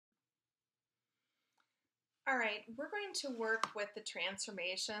All right, we're going to work with the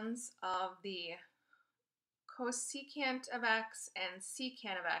transformations of the cosecant of x and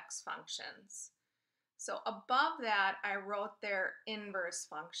secant of x functions. So above that, I wrote their inverse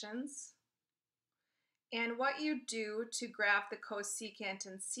functions. And what you do to graph the cosecant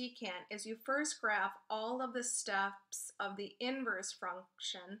and secant is you first graph all of the steps of the inverse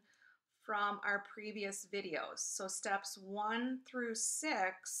function from our previous videos. So steps 1 through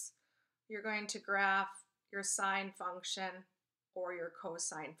 6, you're going to graph your sine function or your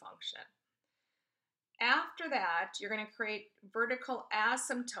cosine function. After that, you're going to create vertical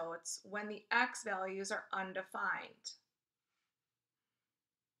asymptotes when the x values are undefined,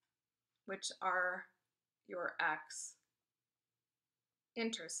 which are your x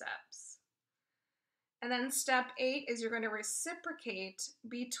intercepts. And then step 8 is you're going to reciprocate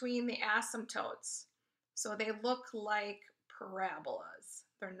between the asymptotes. So they look like parabolas.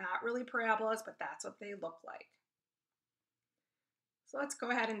 They're not really parabolas, but that's what they look like. So let's go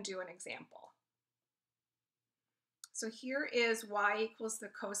ahead and do an example. So here is y equals the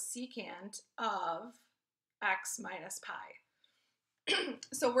cosecant of x minus pi.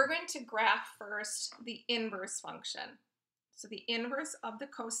 So we're going to graph first the inverse function. So the inverse of the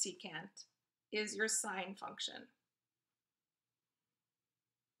cosecant is your sine function.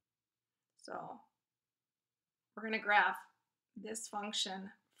 So we're going to graph this function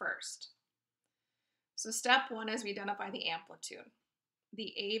first. So step 1 is we identify the amplitude.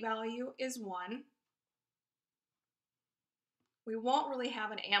 The a value is 1. We won't really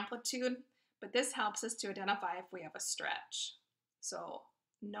have an amplitude, but this helps us to identify if we have a stretch. So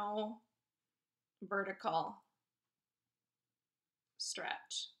no vertical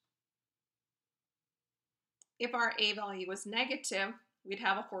stretch. If our a value was negative, we'd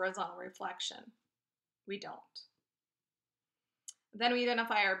have a horizontal reflection. We don't. Then we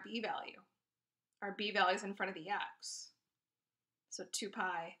identify our b value. Our b value is in front of the x. So 2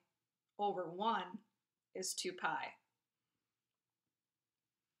 pi over 1 is 2 pi.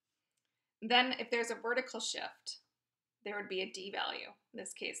 Then if there's a vertical shift, there would be a d value. In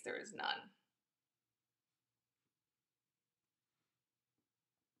this case, there is none.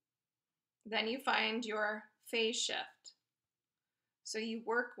 Then you find your phase shift. So you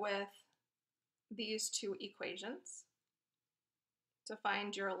work with these two equations to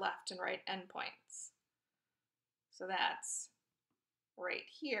find your left and right endpoints. So that's right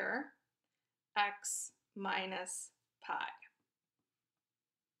here, x minus pi.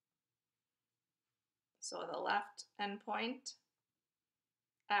 So the left endpoint,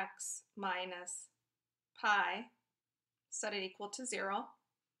 x minus pi, set it equal to 0,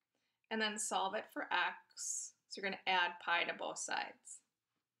 and then solve it for x. So you're going to add pi to both sides.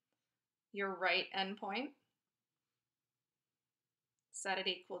 Your right endpoint, set it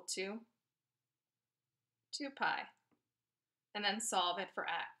equal to 2 pi, and then solve it for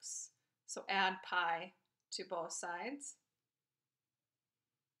x. So add pi to both sides,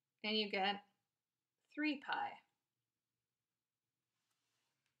 and you get 3 pi.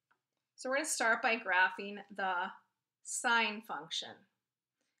 So we're going to start by graphing the sine function.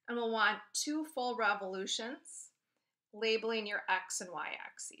 And we'll want 2 full revolutions labeling your x and y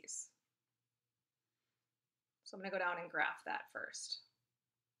axes. So I'm going to go down and graph that first.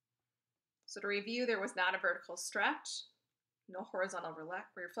 So to review, there was not a vertical stretch, no horizontal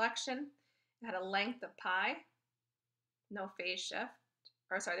reflection. It had a length of pi, no phase shift,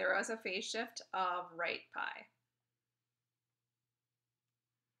 or sorry, there was a phase shift of right pi.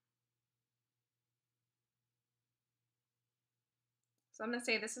 So I'm going to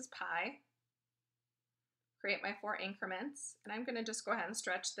say this is pi, create my 4 increments, and I'm going to just go ahead and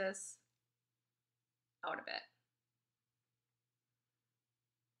stretch this out a bit.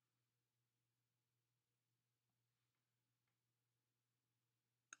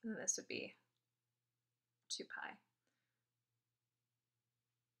 And this would be 2 pi.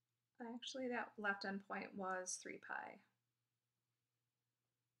 Actually, that left endpoint was 3 pi.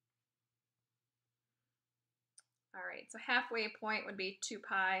 All right, so halfway point would be 2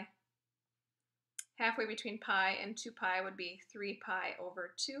 pi. Halfway between pi and 2 pi would be 3 pi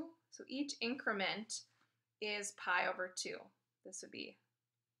over 2. So each increment is pi over 2. This would be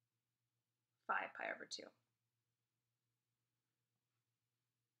 5 pi over 2.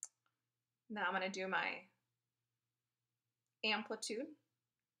 Now I'm going to do my amplitude.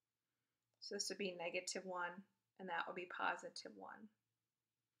 So this would be -1, and that would be +1.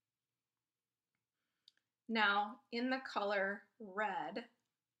 Now, in the color red,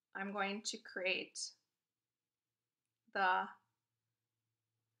 I'm going to create the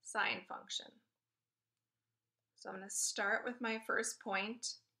sine function. So I'm going to start with my first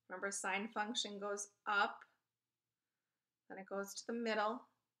point. Remember, sine function goes up then it goes to the middle,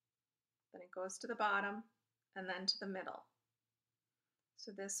 then it goes to the bottom, and then to the middle.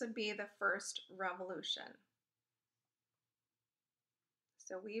 So this would be the first revolution.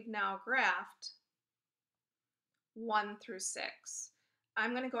 So we've now graphed 1 through 6.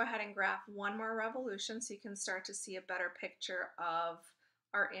 I'm going to go ahead and graph one more revolution so you can start to see a better picture of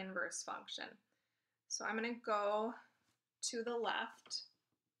our inverse function. So I'm going to go to the left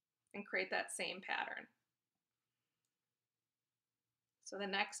and create that same pattern. So the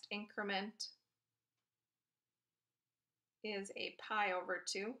next increment is a pi over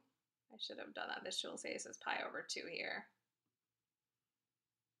 2. I should have done that. This should say it says pi over 2 here.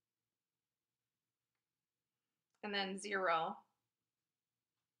 And then 0.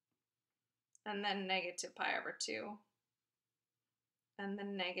 And then negative pi over 2. And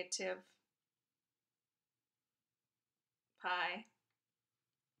then negative pi.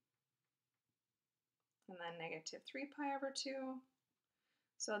 And then negative 3 pi over 2.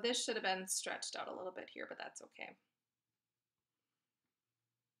 So this should have been stretched out a little bit here, but that's okay.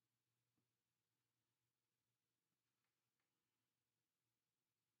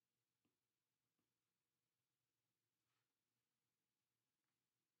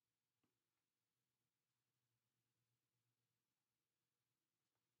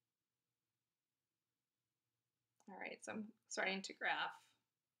 All right, so I'm starting to graph.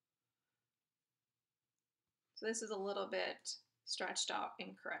 So this is a little bit stretched out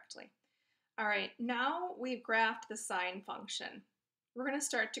incorrectly. All right, now we've graphed the sine function. We're going to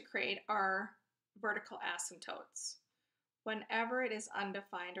start to create our vertical asymptotes whenever it is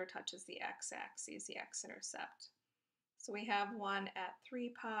undefined or touches the x-axis, the x-intercept. So we have one at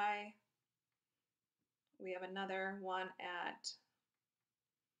 3 pi. We have another one at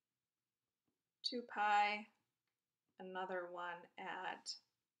 2 pi, another one at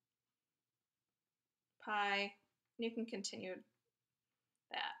pi. You can continue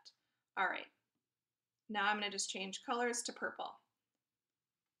that. All right, now I'm going to just change colors to purple.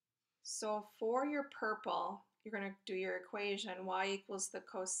 So for your purple, you're going to do your equation y equals the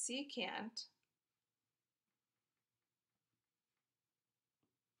cosecant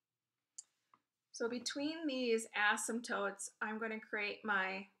so between these asymptotes, I'm going to create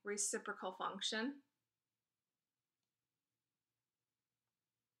my reciprocal function.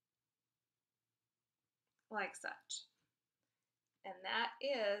 Like such. And that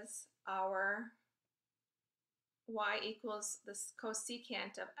is our y equals the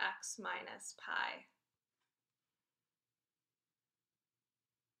cosecant of x minus pi.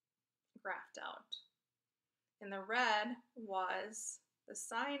 Graphed out. And the red was the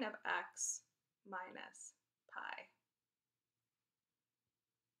sine of x minus pi.